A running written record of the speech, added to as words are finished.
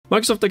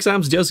Microsoft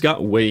exams just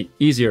got way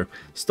easier.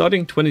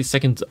 Starting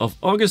 22nd of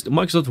August,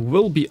 Microsoft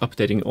will be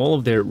updating all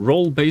of their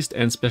role-based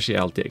and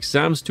specialty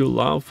exams to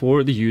allow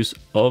for the use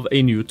of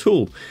a new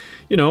tool.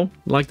 You know,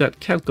 like that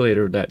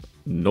calculator that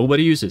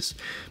nobody uses.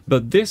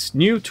 But this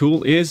new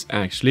tool is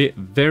actually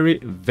very,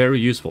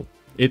 very useful.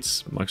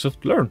 It's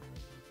Microsoft Learn.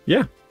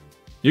 Yeah,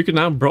 you can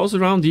now browse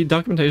around the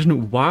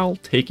documentation while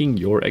taking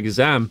your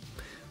exam.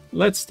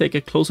 Let's take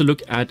a closer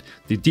look at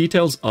the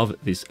details of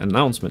this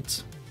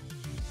announcement.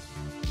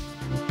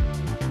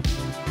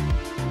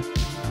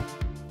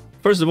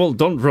 First of all,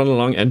 don't run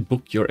along and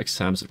book your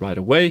exams right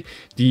away.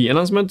 The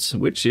announcement,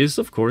 which is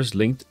of course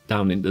linked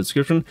down in the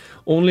description,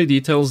 only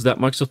details that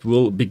Microsoft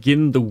will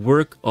begin the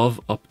work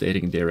of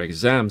updating their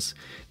exams.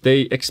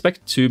 They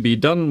expect to be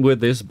done with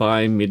this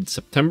by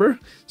mid-September,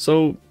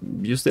 so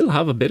you still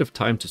have a bit of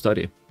time to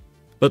study.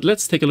 But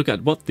let's take a look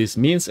at what this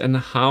means and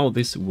how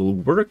this will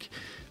work,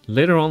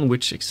 later on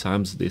which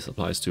exams this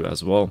applies to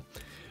as well.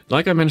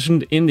 Like I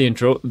mentioned in the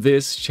intro,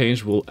 this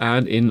change will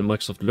add in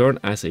Microsoft Learn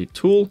as a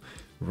tool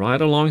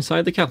right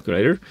alongside the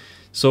calculator.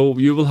 So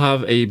you will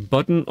have a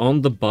button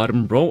on the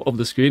bottom row of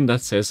the screen that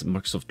says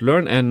Microsoft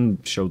Learn and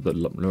show the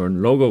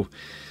Learn logo.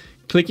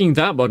 Clicking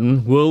that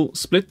button will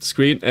split the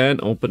screen and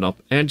open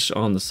up Edge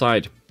on the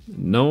side.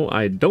 No,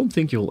 I don't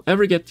think you'll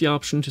ever get the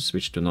option to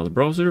switch to another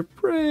browser.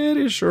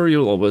 Pretty sure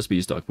you'll always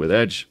be stuck with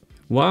Edge.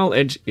 While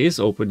Edge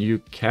is open, you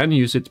can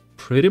use it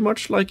pretty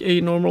much like a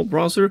normal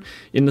browser,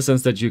 in the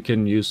sense that you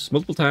can use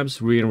multiple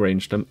tabs,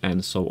 rearrange them,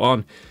 and so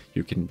on.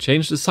 You can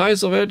change the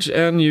size of Edge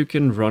and you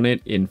can run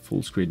it in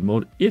full screen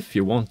mode if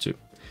you want to.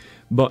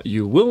 But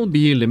you will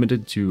be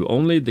limited to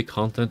only the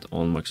content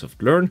on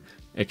Microsoft Learn,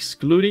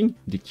 excluding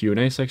the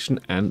Q&A section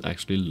and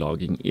actually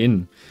logging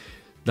in.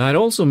 That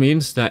also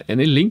means that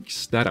any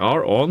links that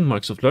are on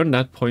Microsoft Learn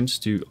that points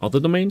to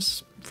other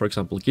domains, for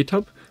example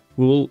GitHub,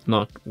 will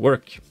not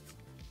work.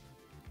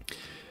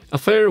 A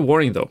fair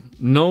warning though,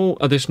 no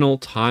additional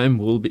time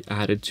will be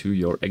added to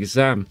your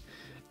exam,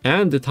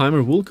 and the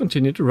timer will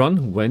continue to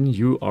run when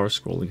you are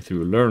scrolling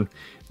through Learn.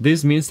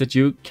 This means that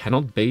you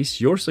cannot base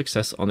your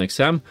success on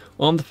exam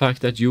on the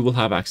fact that you will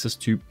have access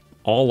to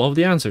all of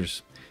the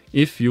answers.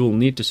 If you will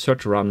need to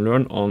search around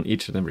Learn on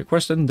each and every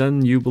question,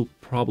 then you will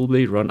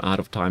probably run out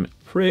of time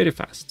pretty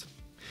fast.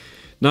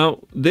 Now,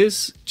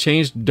 this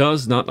change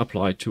does not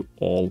apply to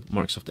all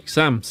Microsoft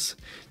exams.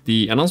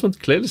 The announcement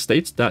clearly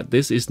states that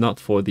this is not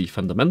for the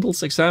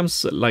fundamentals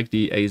exams like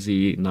the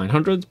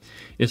AZ900.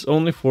 It's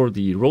only for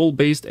the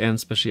role-based and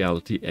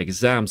specialty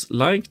exams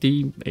like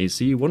the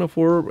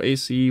AC104,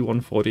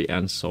 AC140,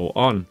 and so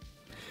on.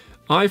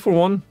 For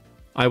one,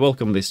 I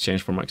welcome this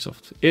change from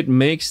Microsoft. It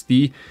makes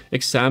the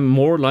exam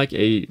more like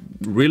a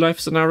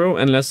real-life scenario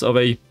and less of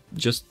a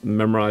just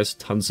memorize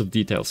tons of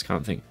details kind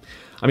of thing.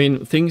 I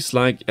mean, things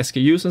like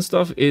SKUs and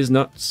stuff is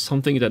not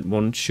something that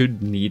one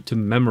should need to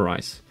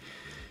memorize.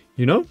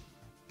 You know,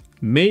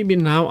 maybe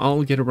now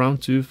I'll get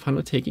around to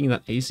finally taking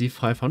that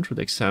AC500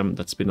 exam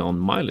that's been on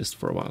my list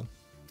for a while.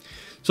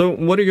 So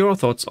what are your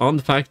thoughts on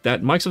the fact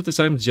that Microsoft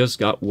exams just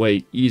got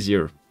way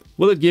easier?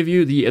 Will it give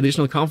you the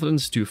additional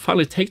confidence to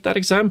finally take that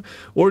exam,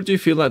 or do you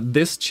feel that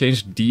this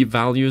change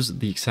devalues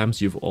the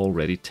exams you've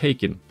already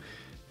taken?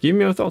 Give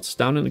me your thoughts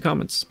down in the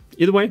comments.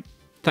 Either way,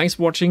 thanks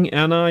for watching,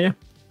 and yeah,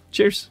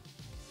 cheers!